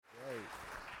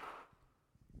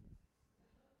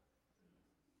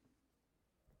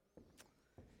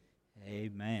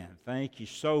Amen. Thank you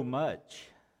so much.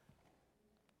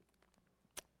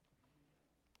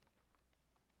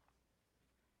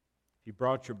 If you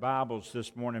brought your Bibles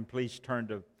this morning, please turn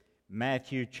to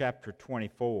Matthew chapter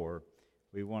 24.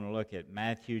 We want to look at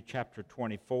Matthew chapter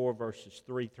 24, verses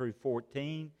 3 through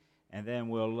 14, and then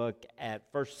we'll look at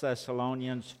 1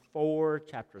 Thessalonians 4,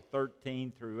 chapter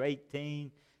 13 through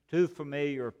 18, two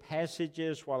familiar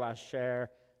passages while I share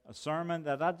a sermon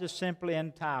that I just simply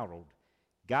entitled,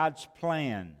 God's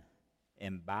Plan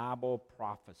in Bible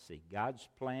Prophecy. God's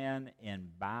Plan in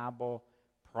Bible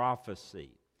Prophecy.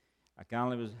 I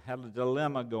kind of had a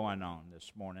dilemma going on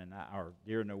this morning, or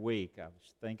during the week. I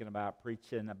was thinking about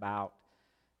preaching about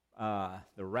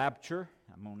the rapture.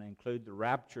 I'm going to include the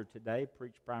rapture today,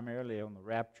 preach primarily on the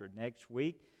rapture next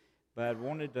week. But I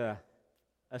wanted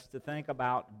us to think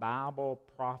about Bible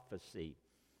prophecy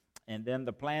and then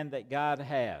the plan that God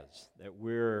has that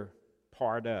we're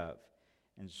part of.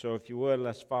 And so if you would,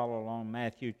 let's follow along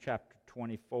Matthew chapter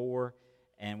 24,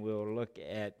 and we'll look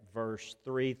at verse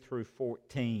 3 through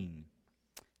 14.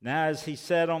 Now as he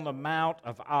sat on the Mount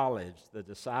of Olives, the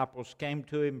disciples came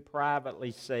to him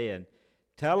privately, saying,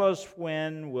 "Tell us,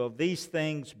 when will these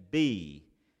things be,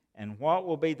 and what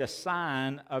will be the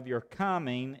sign of your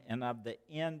coming and of the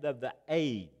end of the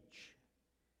age?"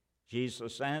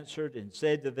 Jesus answered and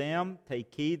said to them,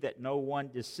 "Take heed that no one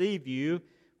deceive you,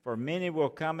 for many will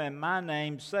come in my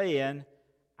name, saying,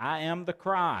 'I am the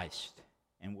Christ,'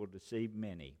 and will deceive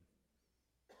many.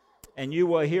 And you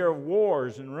will hear of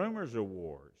wars and rumors of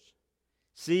wars.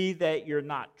 See that you're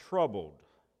not troubled,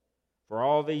 for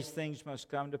all these things must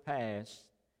come to pass,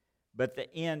 but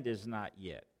the end is not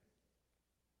yet.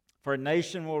 For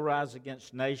nation will rise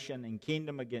against nation, and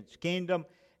kingdom against kingdom,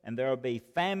 and there will be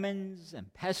famines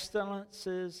and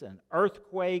pestilences and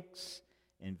earthquakes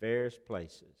in various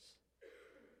places.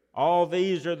 All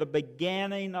these are the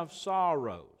beginning of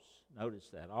sorrows." Notice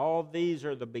that. All these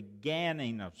are the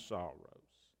beginning of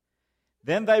sorrows.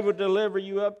 "Then they will deliver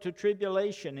you up to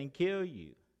tribulation and kill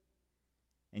you.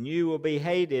 And you will be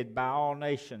hated by all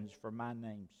nations for my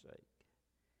name's sake.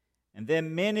 And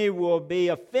then many will be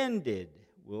offended,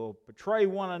 will betray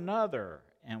one another,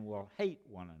 and will hate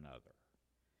one another.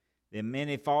 Then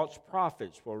many false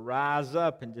prophets will rise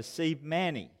up and deceive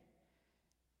many.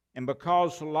 And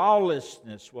because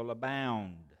lawlessness will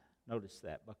abound," notice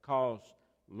that, because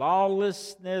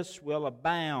lawlessness will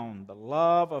abound, the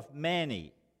love of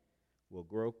many will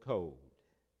grow cold.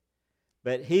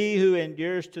 But he who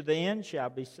endures to the end shall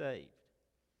be saved.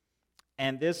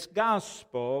 And this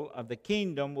gospel of the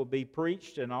kingdom will be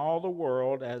preached in all the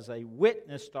world as a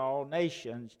witness to all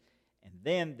nations, and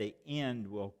then the end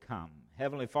will come.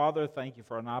 Heavenly Father, thank you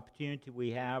for an opportunity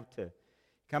we have to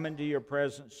come into your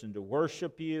presence and to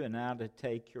worship you, and now to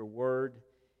take your word,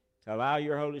 to allow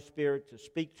your Holy Spirit to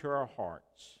speak to our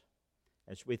hearts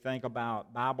as we think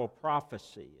about Bible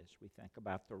prophecy, as we think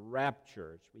about the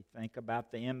rapture, as we think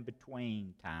about the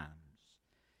in-between times.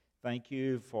 Thank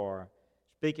you for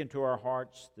speaking to our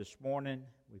hearts this morning.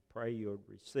 We pray you have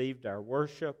received our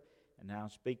worship, and now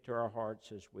speak to our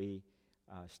hearts as we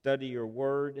study your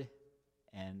word.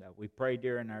 And we pray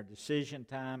during our decision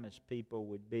time as people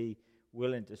would be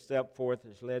willing to step forth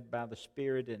as led by the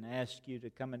Spirit and ask you to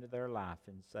come into their life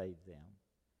and save them.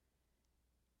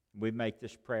 We make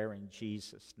this prayer in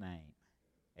Jesus' name.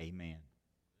 Amen.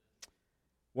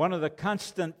 One of the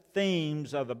constant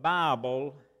themes of the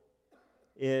Bible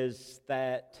is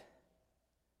that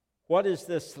what is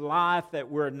this life that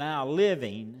we're now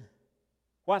living?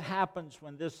 What happens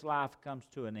when this life comes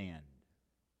to an end?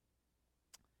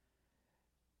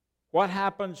 What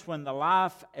happens when the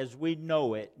life as we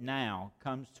know it now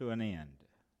comes to an end?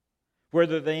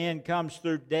 Whether the end comes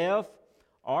through death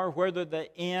or whether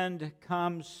the end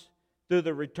comes through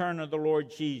the return of the Lord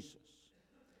Jesus.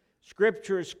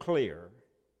 Scripture is clear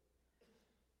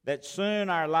that soon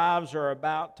our lives are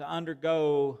about to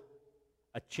undergo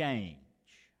a change.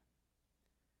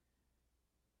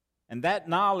 And that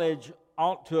knowledge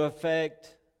ought to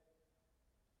affect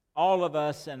all of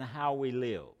us and how we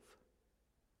live.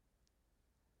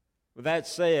 With that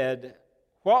said,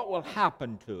 what will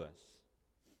happen to us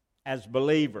as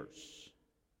believers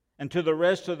and to the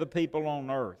rest of the people on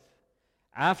earth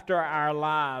after our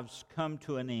lives come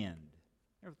to an end?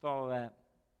 Ever thought of that?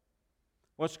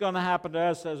 What's going to happen to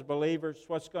us as believers?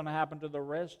 What's going to happen to the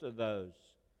rest of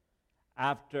those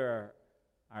after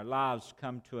our lives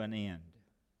come to an end?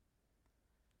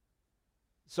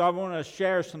 So I want to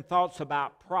share some thoughts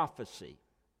about prophecy.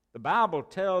 The Bible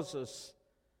tells us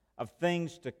of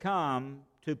things to come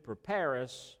to prepare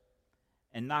us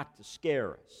and not to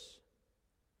scare us.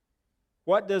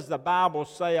 What does the Bible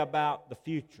say about the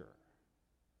future?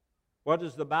 What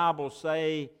does the Bible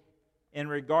say in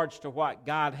regards to what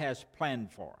God has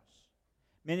planned for us?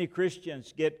 Many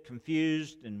Christians get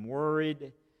confused and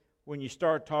worried when you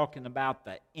start talking about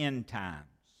the end times.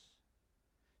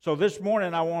 So this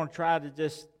morning I want to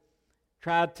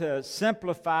try to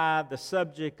simplify the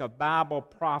subject of Bible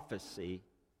prophecy.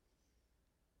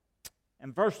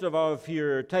 And first of all, if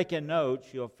you're taking notes,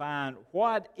 you'll find,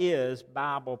 what is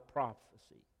Bible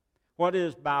prophecy? What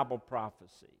is Bible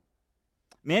prophecy?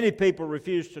 Many people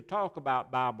refuse to talk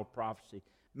about Bible prophecy.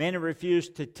 Many refuse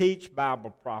to teach Bible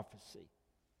prophecy.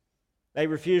 They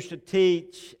refuse to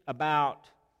teach about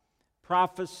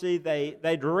prophecy.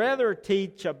 They'd rather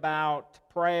teach about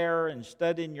prayer and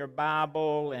studying your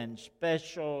Bible and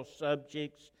special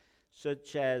subjects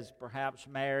such as perhaps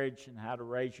marriage and how to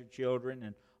raise your children,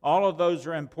 and all of those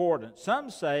are important. Some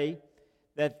say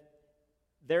that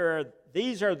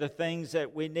these are the things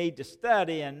that we need to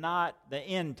study and not the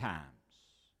end times.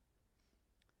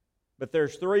 But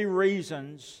there's 3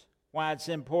 reasons why it's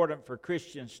important for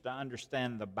Christians to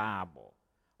understand the Bible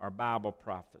or Bible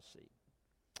prophecy.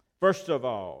 First of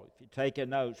all, if you take a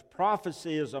note,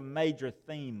 prophecy is a major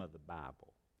theme of the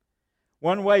Bible.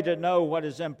 One way to know what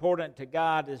is important to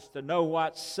God is to know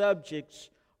what subjects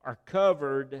are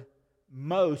covered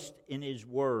most in His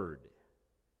Word.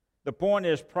 The point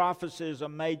is, prophecy is a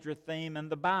major theme in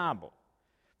the Bible.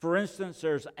 For instance,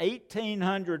 there's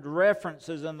 1,800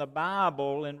 references in the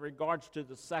Bible in regards to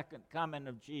the second coming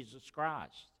of Jesus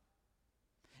Christ.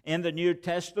 In the New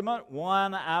Testament,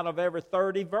 1 out of every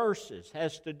 30 verses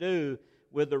has to do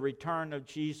with the return of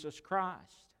Jesus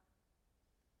Christ.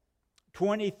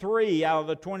 23 out of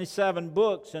the 27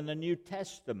 books in the New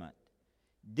Testament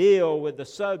deal with the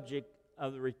subject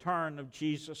of the return of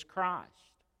Jesus Christ.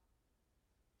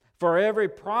 For every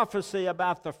prophecy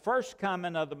about the first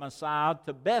coming of the Messiah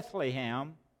to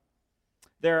Bethlehem,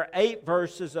 there are 8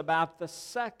 verses about the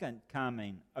second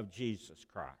coming of Jesus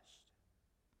Christ.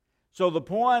 So the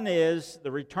point is, the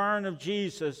return of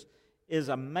Jesus is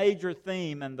a major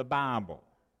theme in the Bible.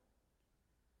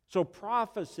 So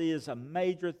prophecy is a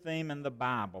major theme in the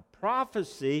Bible.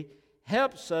 Prophecy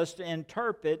helps us to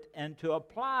interpret and to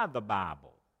apply the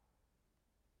Bible.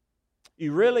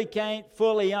 You really can't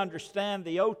fully understand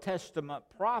the Old Testament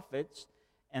prophets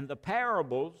and the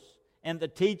parables and the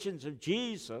teachings of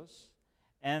Jesus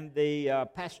and the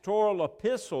pastoral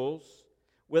epistles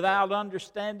without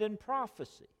understanding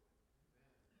prophecy.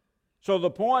 So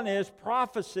the point is,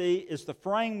 prophecy is the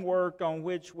framework on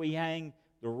which we hang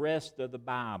the rest of the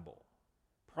Bible.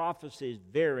 Prophecy is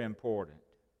very important.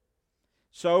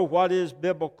 So what is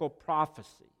biblical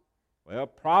prophecy? Well,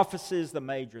 prophecy is the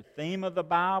major theme of the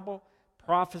Bible.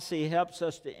 Prophecy helps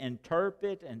us to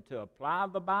interpret and to apply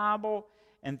the Bible.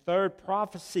 And third,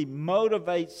 prophecy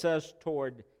motivates us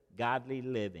toward godly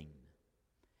living.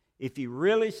 If you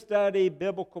really study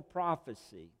biblical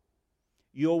prophecy,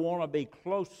 you'll want to be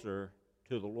closer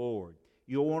to the Lord.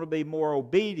 You'll want to be more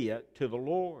obedient to the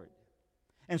Lord.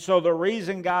 And so the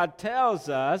reason God tells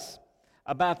us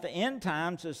about the end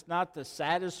times is not to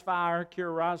satisfy our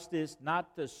curiosity, it's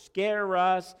not to scare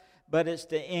us, but it's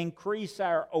to increase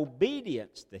our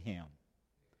obedience to Him.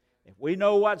 If we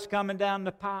know what's coming down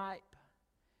the pipe,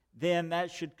 then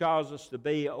that should cause us to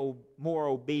be more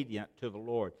obedient to the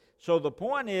Lord. So the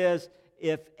point is,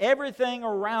 if everything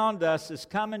around us is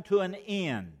coming to an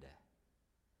end,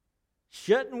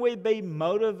 shouldn't we be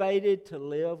motivated to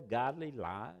live godly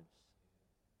lives?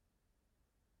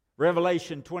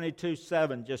 Revelation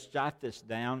 22:7, just jot this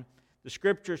down. The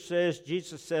Scripture says,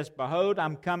 Jesus says, "Behold,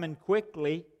 I'm coming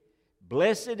quickly.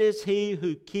 Blessed is he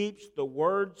who keeps the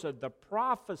words of the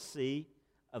prophecy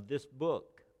of this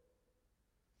book."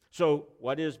 So,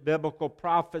 what is biblical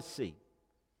prophecy?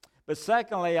 But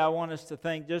secondly, I want us to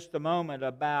think just a moment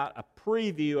about a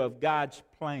preview of God's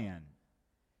plan.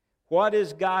 What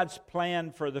is God's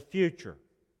plan for the future?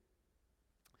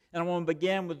 And I want to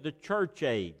begin with the church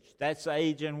age. That's the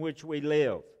age in which we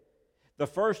live. The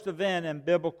first event in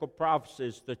biblical prophecy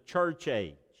is the church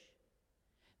age.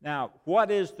 Now,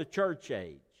 what is the church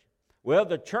age? Well,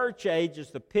 the church age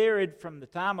is the period from the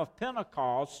time of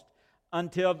Pentecost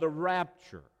until the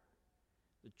rapture.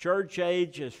 The church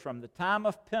age is from the time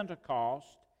of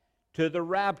Pentecost to the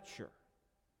rapture.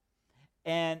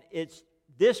 And it's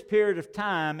this period of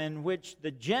time in which the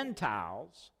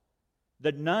Gentiles,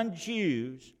 the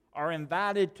non-Jews, are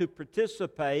invited to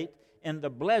participate in the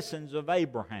blessings of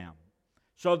Abraham.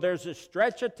 So there's a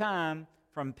stretch of time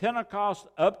from Pentecost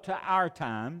up to our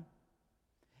time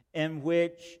in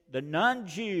which the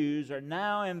non-Jews are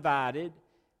now invited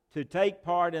to take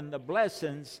part in the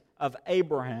blessings of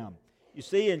Abraham. you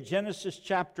see in Genesis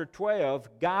chapter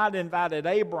 12, God invited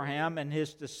Abraham and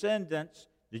his descendants,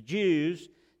 the Jews,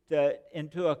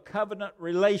 into a covenant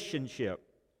relationship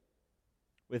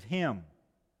with Him.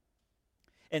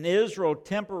 And Israel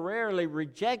temporarily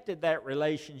rejected that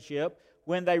relationship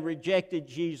when they rejected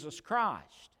Jesus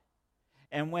Christ.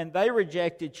 And when they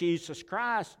rejected Jesus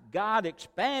Christ, God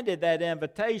expanded that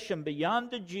invitation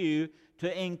beyond the Jew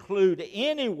to include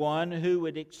anyone who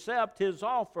would accept His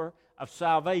offer of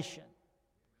salvation.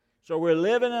 So we're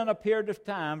living in a period of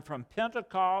time from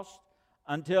Pentecost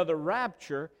until the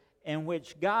rapture in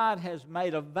which God has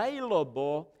made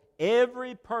available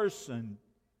every person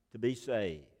to be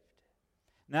saved.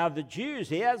 Now the Jews,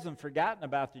 He hasn't forgotten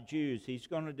about the Jews. He's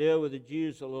going to deal with the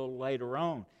Jews a little later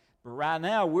on. But right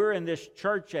now we're in this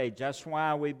church age. That's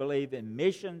why we believe in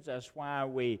missions. That's why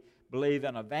we believe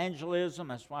in evangelism.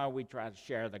 That's why we try to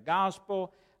share the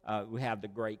gospel. We have the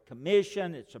Great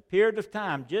Commission. It's a period of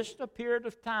time, just a period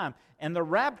of time. And the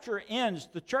rapture ends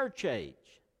the church age.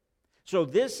 So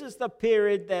this is the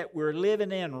period that we're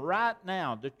living in right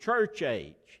now, the church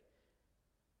age.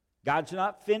 God's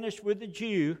not finished with the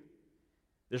Jew.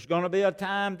 There's going to be a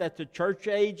time that the church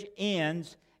age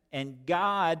ends and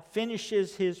God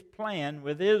finishes His plan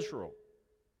with Israel.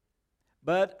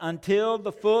 But until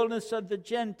the fullness of the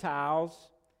Gentiles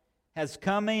has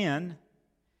come in,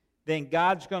 then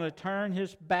God's going to turn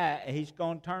His back. He's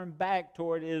going to turn back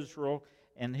toward Israel,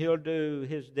 and He'll do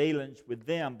His dealings with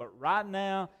them. But right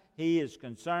now, He is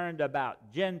concerned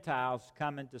about Gentiles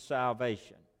coming to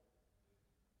salvation.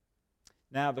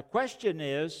 Now, the question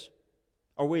is,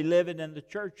 are we living in the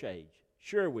church age?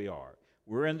 Sure we are.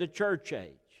 We're in the church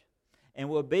age. And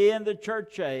we'll be in the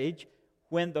church age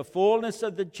when the fullness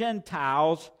of the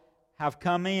Gentiles have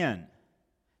come in.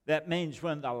 That means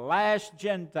when the last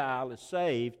Gentile is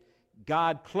saved,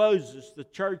 God closes the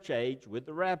church age with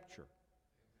the rapture.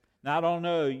 Now, I don't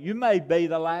know, you may be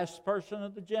the last person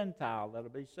of the Gentile that'll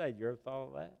be saved. You ever thought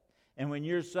of that? And when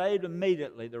you're saved,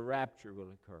 immediately the rapture will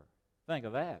occur. Think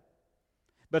of that.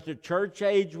 But the church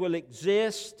age will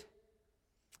exist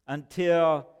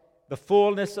until the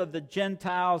fullness of the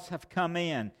Gentiles have come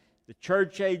in. The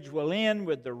church age will end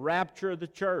with the rapture of the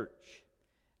church.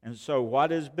 And so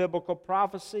what is biblical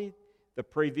prophecy? The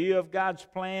preview of God's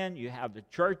plan. You have the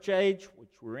church age,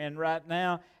 which we're in right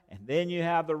now, and then you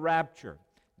have the rapture.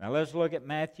 Now let's look at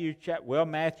Matthew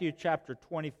chapter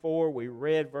 24. We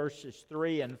read verses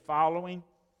 3 and following.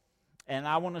 And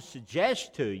I want to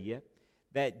suggest to you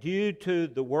that due to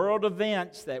the world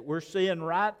events that we're seeing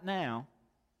right now,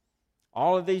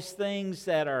 all of these things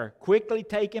that are quickly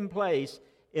taking place,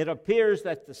 it appears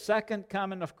that the second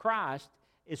coming of Christ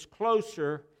is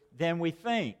closer than we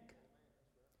think.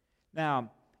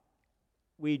 Now,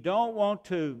 we don't want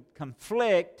to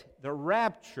conflict the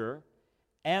rapture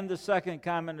and the second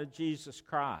coming of Jesus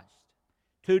Christ.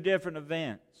 Two different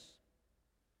events.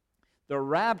 The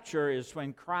rapture is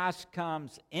when Christ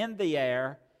comes in the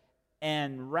air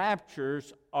and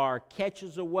raptures or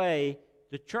catches away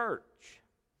the church.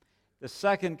 The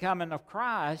second coming of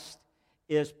Christ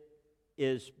is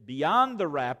beyond the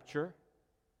rapture,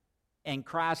 and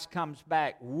Christ comes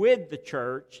back with the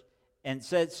church and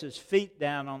sets His feet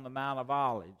down on the Mount of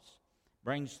Olives,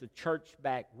 brings the church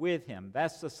back with Him.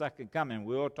 That's the second coming.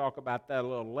 We'll talk about that a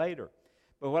little later.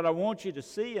 But what I want you to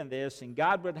see in this, and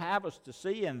God would have us to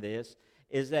see in this,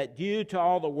 is that due to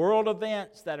all the world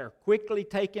events that are quickly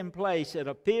taking place, it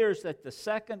appears that the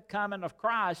second coming of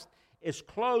Christ is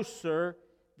closer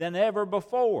than ever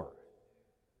before.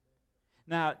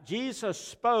 Now, Jesus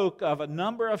spoke of a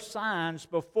number of signs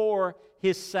before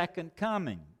His second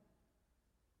coming.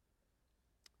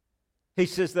 He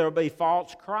says there will be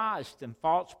false Christ and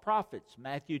false prophets,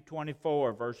 Matthew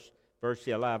 24, verse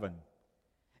 11.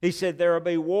 He said there will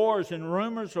be wars and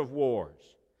rumors of wars,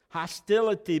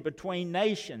 hostility between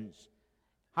nations,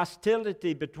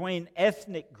 hostility between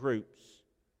ethnic groups.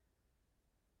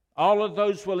 All of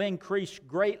those will increase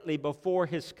greatly before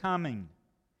His coming.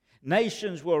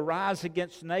 Nations will rise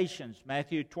against nations,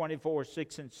 Matthew 24,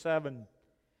 6 and 7.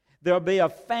 There'll be a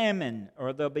famine,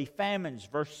 or there'll be famines,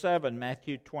 verse 7,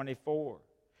 Matthew 24.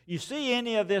 You see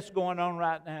any of this going on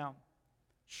right now?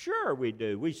 Sure we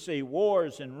do. We see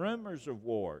wars and rumors of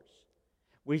wars.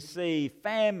 We see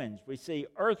famines. We see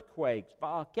earthquakes,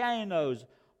 volcanoes,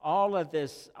 all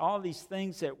these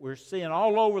things that we're seeing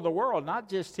all over the world, not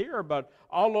just here, but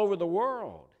all over the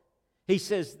world. He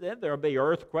says that there will be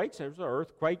earthquakes. There was an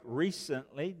earthquake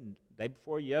recently, the day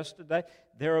before yesterday.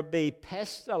 There will be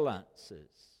pestilences.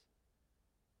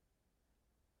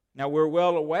 Now, we're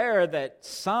well aware that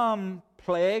some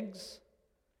plagues,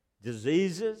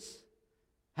 diseases,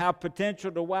 have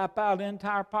potential to wipe out the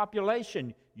entire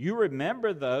population. You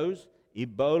remember those: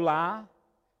 Ebola,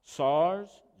 SARS,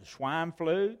 the swine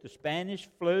flu, the Spanish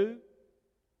flu,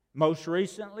 most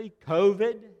recently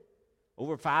COVID.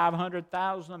 Over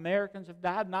 500,000 Americans have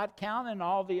died, not counting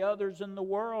all the others in the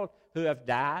world who have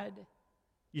died.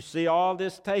 You see all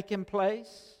this taking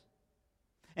place?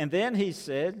 And then he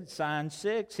said, in sign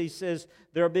 6, he says,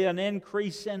 there will be an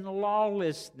increase in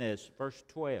lawlessness, verse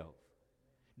 12.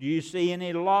 Do you see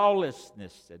any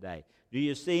lawlessness today? Do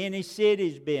you see any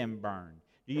cities being burned?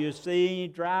 Do you see any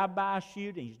drive-by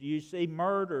shootings? Do you see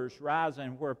murders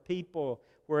rising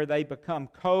where they become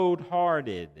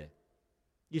cold-hearted?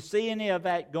 You see any of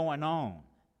that going on?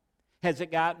 Has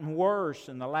it gotten worse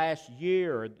in the last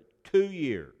year or 2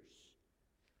 years?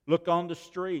 Look on the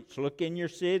streets, look in your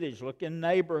cities, look in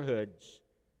neighborhoods.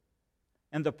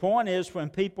 And the point is, when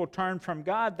people turn from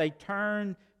God, they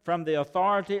turn from the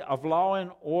authority of law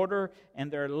and order, and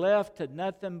they're left to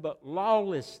nothing but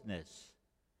lawlessness.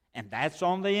 And that's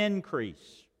on the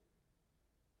increase.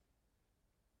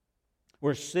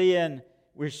 We're seeing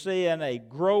a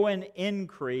growing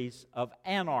increase of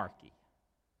anarchy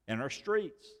in our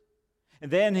streets. And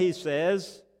then he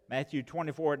says, Matthew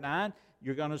 24:9,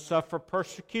 you're going to suffer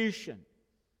persecution.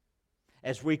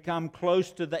 As we come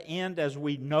close to the end, as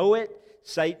we know it,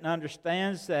 Satan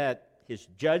understands that his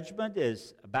judgment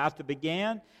is about to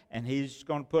begin, and he's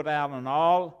going to put out an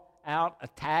all-out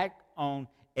attack on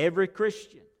every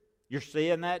Christian. You're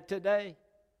seeing that today.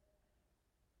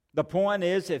 The point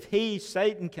is, if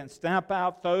Satan, can stamp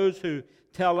out those who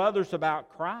tell others about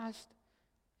Christ,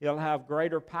 he'll have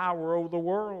greater power over the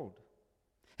world.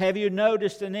 Have you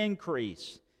noticed an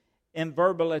increase in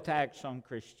verbal attacks on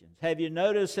Christians? Have you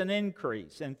noticed an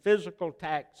increase in physical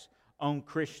attacks on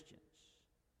Christians?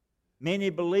 Many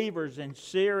believers in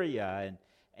Syria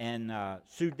and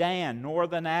Sudan,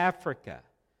 northern Africa,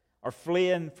 are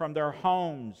fleeing from their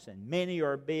homes, and many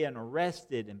are being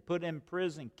arrested and put in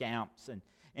prison camps. And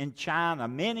in China,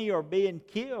 many are being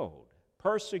killed,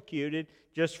 persecuted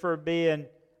just for being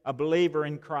a believer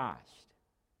in Christ.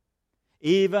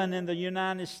 Even in the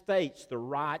United States, the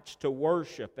rights to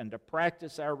worship and to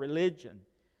practice our religion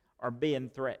are being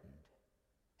threatened.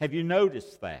 Have you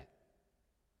noticed that?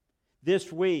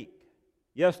 This week,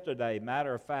 yesterday,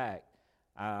 matter of fact,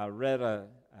 I read a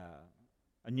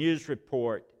news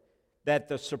report that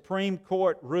the Supreme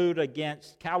Court ruled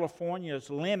against California's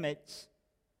limits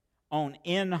on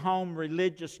in-home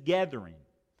religious gathering.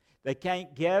 They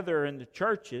can't gather in the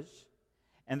churches,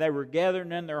 and they were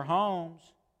gathering in their homes.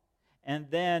 And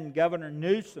then Governor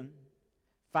Newsom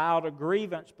filed a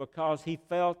grievance because he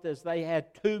felt as they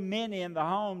had too many in the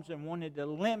homes and wanted to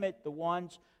limit the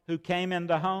ones who came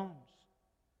into homes.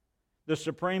 The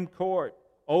Supreme Court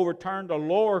overturned a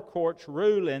lower court's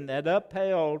ruling that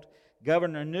upheld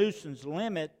Governor Newsom's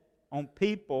limit on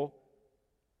people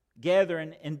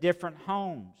gathering in different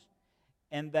homes.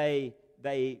 And they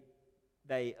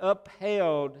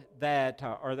upheld that,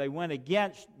 or they went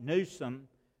against Newsom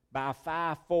by a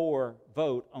 5-4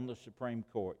 vote on the Supreme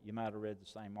Court. You might have read the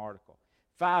same article.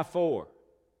 5-4.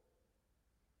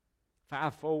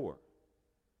 5-4.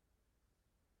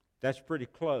 That's pretty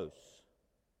close,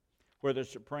 where the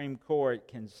Supreme Court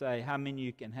can say how many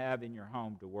you can have in your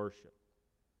home to worship.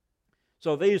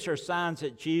 So these are signs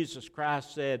that Jesus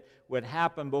Christ said would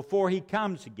happen before He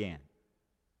comes again.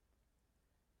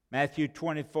 Matthew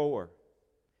 24,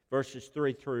 verses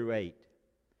 3 through 8.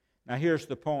 Now here's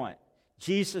the point.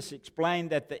 Jesus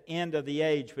explained that the end of the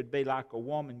age would be like a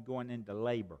woman going into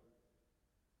labor.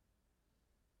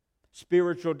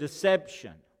 Spiritual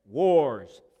deception,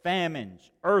 wars, famines,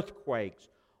 earthquakes,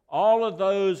 all of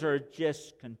those are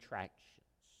just contractions,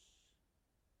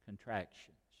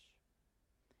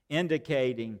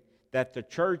 indicating that the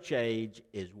church age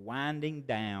is winding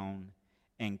down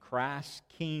and Christ's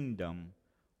kingdom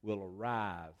will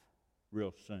arrive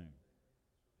real soon.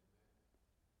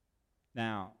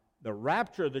 Now, the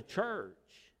rapture of the church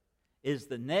is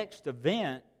the next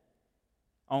event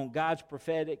on God's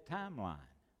prophetic timeline.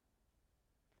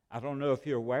 I don't know if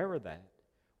you're aware of that.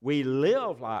 We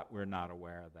live like we're not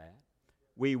aware of that.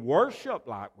 We worship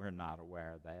like we're not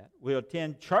aware of that. We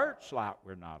attend church like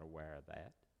we're not aware of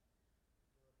that.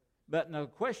 But the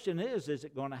question is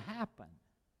it going to happen?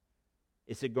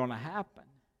 Is it going to happen?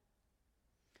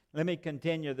 Let me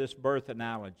continue this birth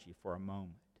analogy for a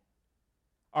moment.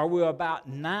 Are we about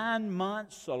 9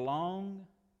 months along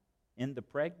in the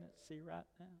pregnancy right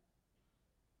now?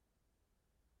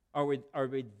 Are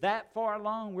we that far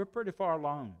along? We're pretty far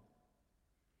along.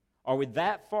 Are we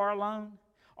that far along?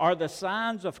 Are the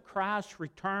signs of Christ's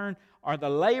return, are the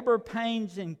labor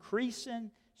pains increasing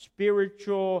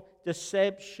spiritual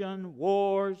deception,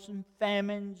 wars and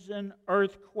famines and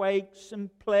earthquakes and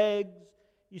plagues.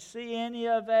 You see any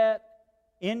of that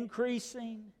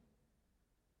increasing?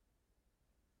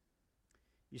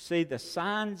 You see, the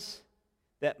signs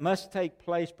that must take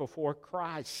place before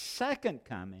Christ's second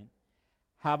coming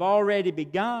have already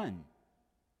begun.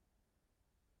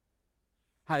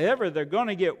 However, they're going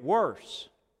to get worse.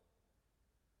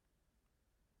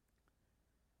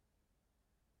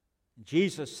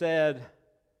 Jesus said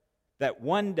that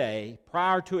one day,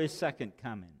 prior to His second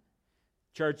coming,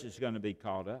 the church is going to be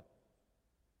caught up.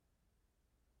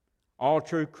 All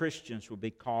true Christians will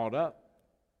be caught up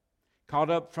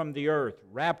from the earth,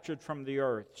 raptured from the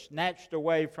earth, snatched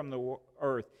away from the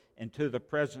earth into the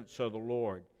presence of the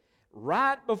Lord.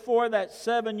 Right before that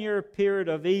 7-year period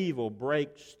of evil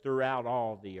breaks throughout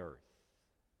all the earth.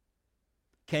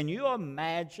 Can you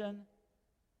imagine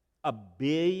 1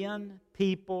 billion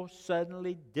people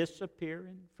suddenly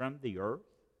disappearing from the earth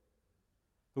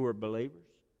who are believers?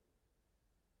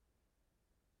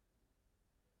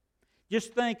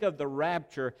 Just think of the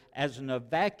rapture as an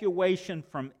evacuation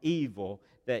from evil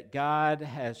that God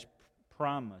has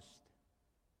promised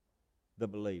the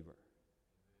believer.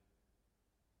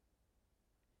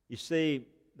 You see,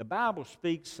 the Bible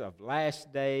speaks of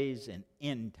last days and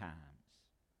end times.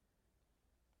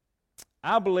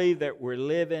 I believe that we're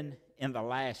living in the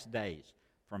last days,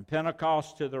 from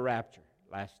Pentecost to the rapture,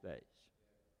 last days.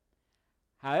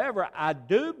 However, I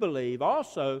do believe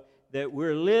also that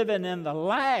we're living in the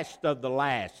last of the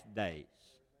last days.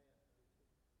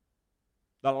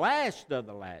 The last of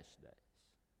the last days.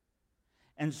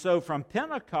 And so from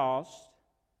Pentecost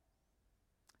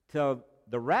till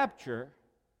the rapture,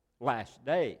 last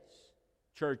days,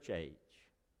 church age.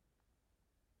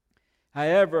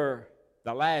 However,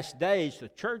 the last days, the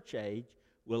church age,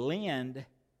 will end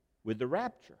with the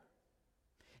rapture.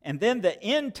 And then the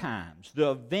end times,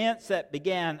 the events that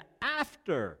began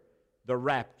after the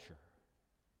rapture,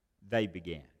 they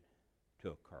began to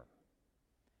occur.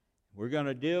 We're going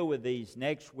to deal with these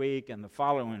next week and the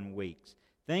following weeks.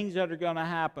 Things that are going to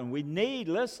happen. We need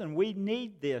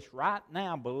this right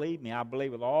now, believe me. I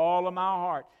believe with all of my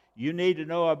heart. You need to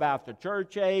know about the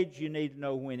church age. You need to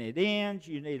know when it ends.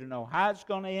 You need to know how it's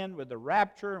going to end with the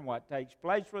rapture and what takes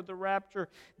place with the rapture.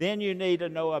 Then you need to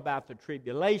know about the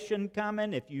tribulation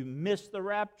coming. If you miss the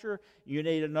rapture, you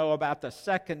need to know about the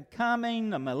second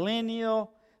coming, the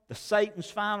millennial, the Satan's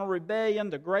final rebellion,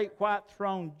 the great white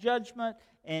throne judgment,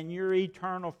 and your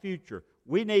eternal future.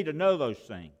 We need to know those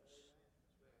things.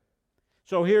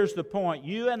 So here's the point.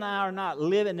 You and I are not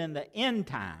living in the end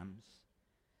times.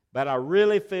 But I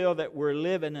really feel that we're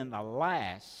living in the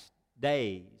last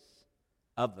days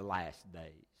of the last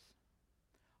days.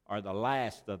 Or the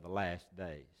last of the last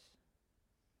days.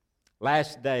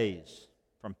 Last days,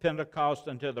 from Pentecost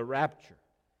until the rapture,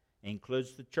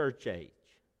 includes the church age.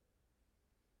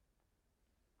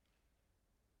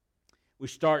 We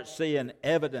start seeing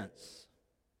evidence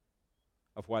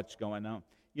of what's going on.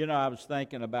 You know, I was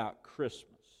thinking about Christmas.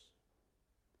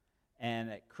 And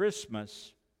at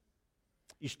Christmas,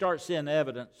 you start seeing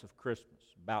evidence of Christmas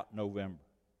about November.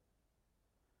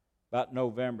 About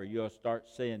November, you'll start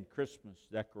seeing Christmas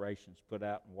decorations put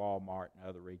out in Walmart and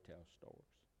other retail stores.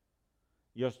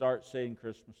 You'll start seeing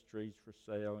Christmas trees for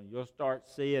sale, and you'll start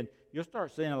seeing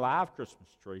live Christmas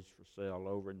trees for sale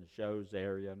over in the shows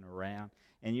area and around.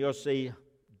 And you'll see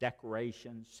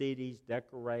decorations, cities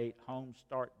decorate, homes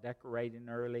start decorating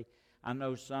early. I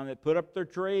know some that put up their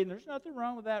tree, and there's nothing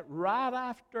wrong with that, right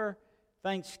after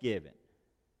Thanksgiving.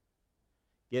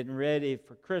 Getting ready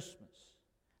for Christmas.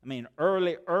 I mean,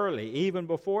 early, even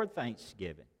before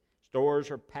Thanksgiving. Stores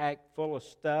are packed full of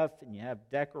stuff, and you have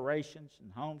decorations,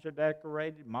 and homes are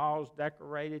decorated, malls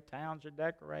decorated, towns are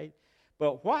decorated.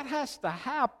 But what has to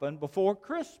happen before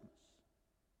Christmas?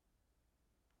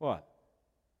 What?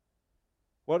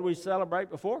 What do we celebrate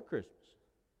before Christmas?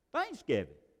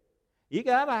 Thanksgiving. You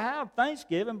got to have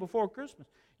Thanksgiving before Christmas.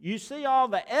 You see all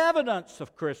the evidence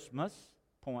of Christmas,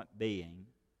 point being,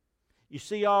 you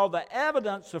see all the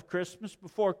evidence of Christmas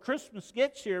before Christmas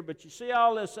gets here, but you see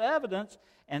all this evidence,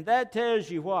 and that tells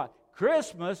you what?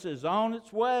 Christmas is on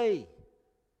its way.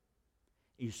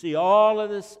 You see all of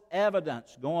this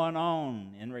evidence going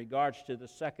on in regards to the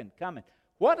second coming.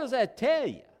 What does that tell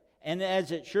you? And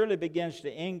as it surely begins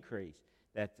to increase,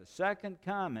 that the second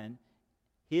coming,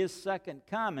 His second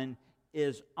coming,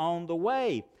 is on the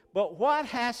way. But what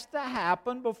has to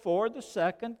happen before the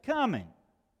second coming?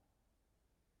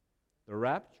 The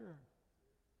rapture.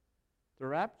 The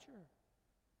rapture.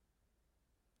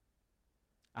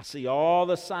 I see all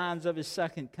the signs of His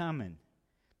second coming,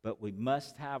 but we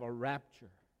must have a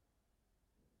rapture.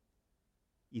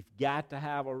 You've got to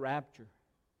have a rapture.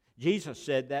 Jesus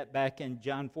said that back in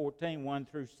John 14, 1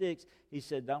 through 6. He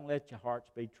said, don't let your hearts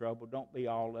be troubled. Don't be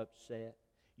all upset.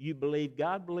 You believe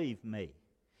God, believe me.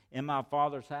 In my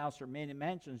Father's house are many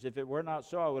mansions. If it were not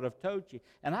so, I would have told you.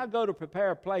 And I go to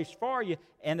prepare a place for you.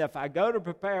 And if I go to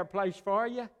prepare a place for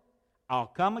you, I'll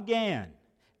come again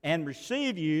and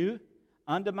receive you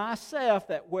unto myself,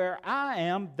 that where I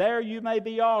am, there you may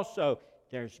be also.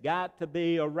 There's got to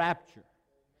be a rapture.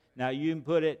 Now, you can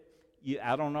put it,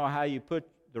 I don't know how you put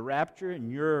the rapture in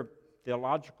your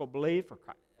theological belief.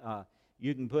 Or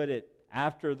you can put it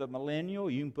after the millennial.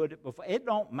 You can put it before. It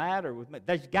don't matter with me.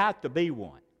 There's got to be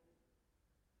one.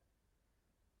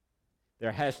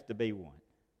 There has to be one.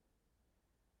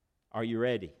 Are you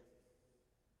ready?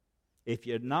 If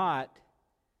you're not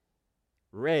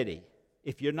ready,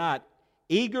 if you're not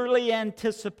eagerly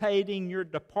anticipating your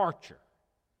departure,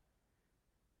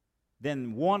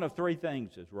 then one of three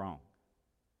things is wrong.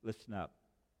 Listen up.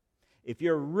 If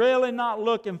you're really not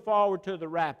looking forward to the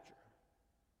rapture,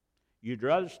 you'd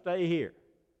rather stay here.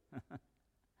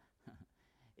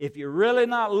 If you're really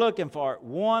not looking for it,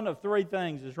 one of three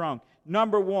things is wrong.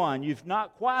 Number one, you've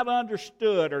not quite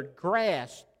understood or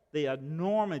grasped the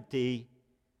enormity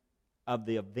of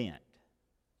the event.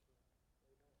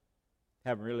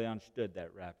 Haven't really understood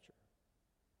that rapture.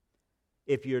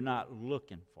 If you're not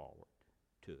looking forward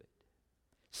to it.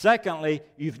 Secondly,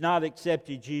 you've not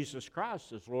accepted Jesus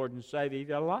Christ as Lord and Savior of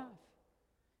your life.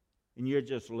 And you're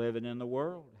just living in the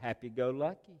world,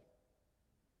 happy-go-lucky.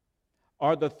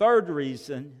 Or the third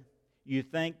reason, you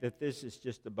think that this is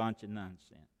just a bunch of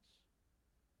nonsense.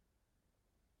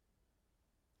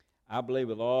 I believe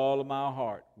with all of my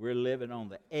heart we're living on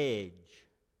the edge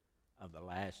of the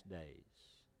last days.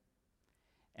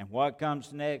 And what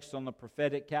comes next on the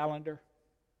prophetic calendar?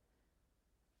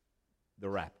 The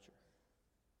rapture.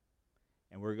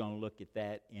 And we're going to look at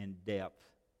that in depth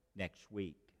next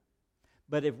week.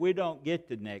 But if we don't get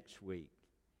to next week,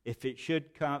 if it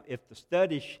should come,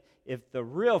 if the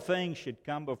real thing should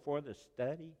come before the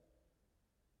study,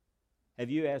 have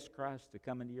you asked Christ to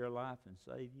come into your life and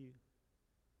save you?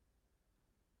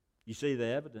 You see the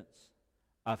evidence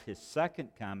of His second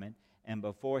coming, and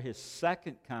before His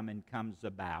second coming comes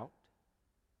about,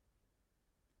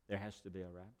 there has to be a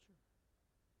rapture.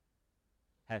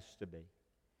 Has to be.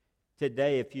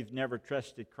 Today, if you've never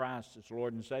trusted Christ as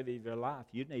Lord and Savior of your life,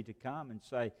 you need to come and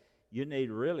say, you need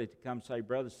really to come say,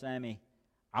 Brother Sammy,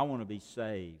 I want to be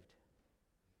saved.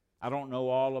 I don't know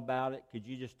all about it. Could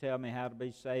you just tell me how to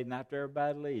be saved? And after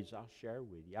everybody leaves, I'll share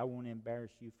with you. I won't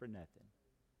embarrass you for nothing.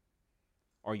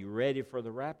 Are you ready for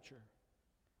the rapture?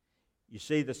 You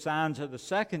see the signs of the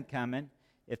second coming.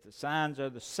 If the signs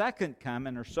of the second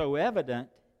coming are so evident,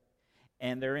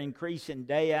 and they're increasing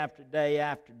day after day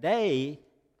after day,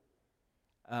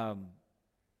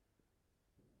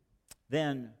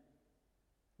 then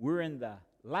we're in the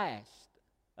last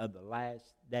of the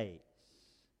last days.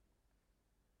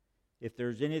 If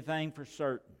there's anything for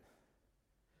certain,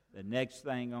 the next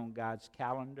thing on God's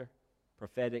calendar,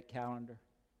 prophetic calendar,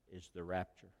 is the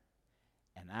rapture.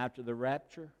 And after the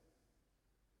rapture,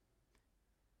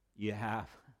 you have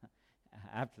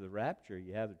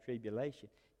the tribulation.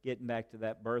 Getting back to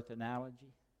that birth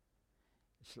analogy,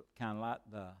 it's kind of like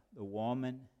the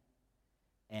woman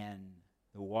and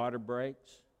the water breaks.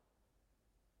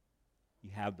 You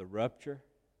have the rupture,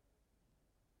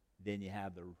 then you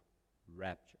have the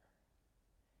rapture.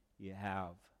 You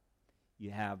have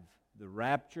the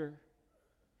rapture,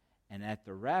 and at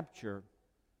the rapture,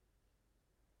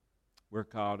 we're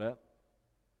caught up,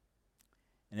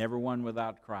 and everyone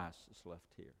without Christ is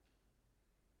left here.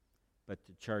 But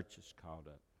the church is caught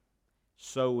up.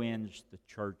 So ends the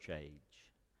church age,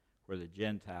 where the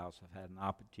Gentiles have had an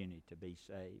opportunity to be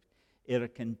saved. It'll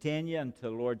continue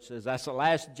until the Lord says, that's the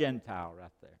last Gentile right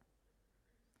there,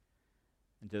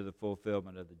 until the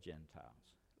fulfillment of the Gentiles.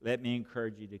 Let me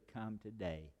encourage you to come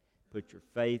today. Put your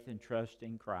faith and trust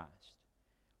in Christ.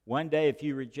 One day, if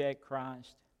you reject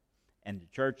Christ and the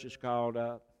church is called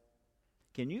up,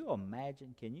 can you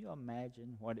imagine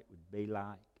what it would be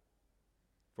like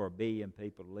for 1 billion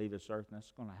people to leave this earth? And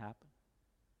that's going to happen.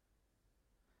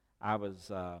 I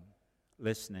was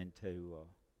listening to,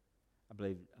 I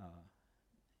believe,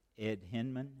 Ed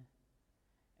Hinman,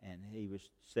 and he was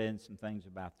saying some things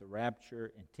about the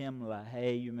rapture. And Tim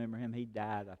LaHaye, you remember him? He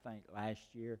died, I think, last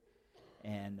year.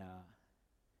 And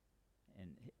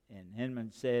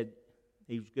Hinman said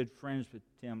he was good friends with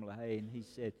Tim LaHaye, and he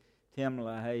said, Tim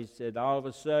LaHaye said, all of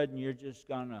a sudden you're just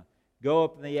going to go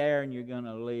up in the air and you're going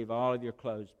to leave all of your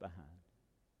clothes behind.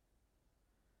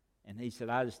 And he said,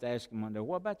 I just asked him one day,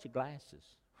 what about your glasses?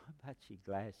 What about your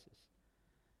glasses?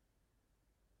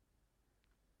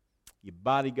 Your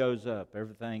body goes up.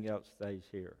 Everything else stays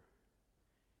here.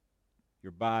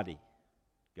 Your body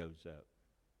goes up.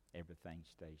 Everything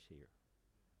stays here.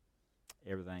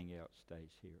 Everything else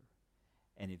stays here.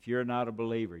 And if you're not a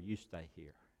believer, you stay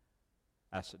here.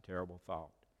 That's a terrible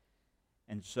thought.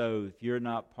 And so if you're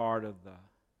not part of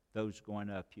those going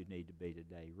up, you need to be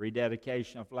today.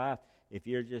 Rededication of life. If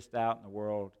you're just out in the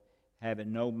world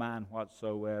having no mind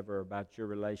whatsoever about your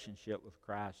relationship with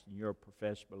Christ and you're a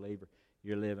professed believer,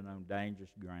 you're living on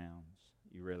dangerous grounds.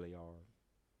 You really are.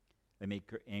 Let me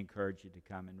encourage you to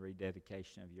come in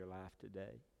rededication of your life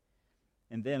today.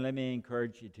 And then let me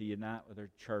encourage you to unite with our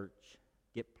church.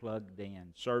 Get plugged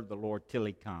in. Serve the Lord till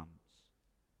He comes.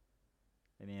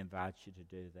 Let me invite you to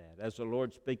do that. As the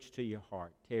Lord speaks to your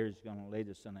heart, Terry's going to lead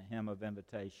us in a hymn of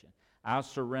invitation. I'll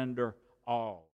surrender all.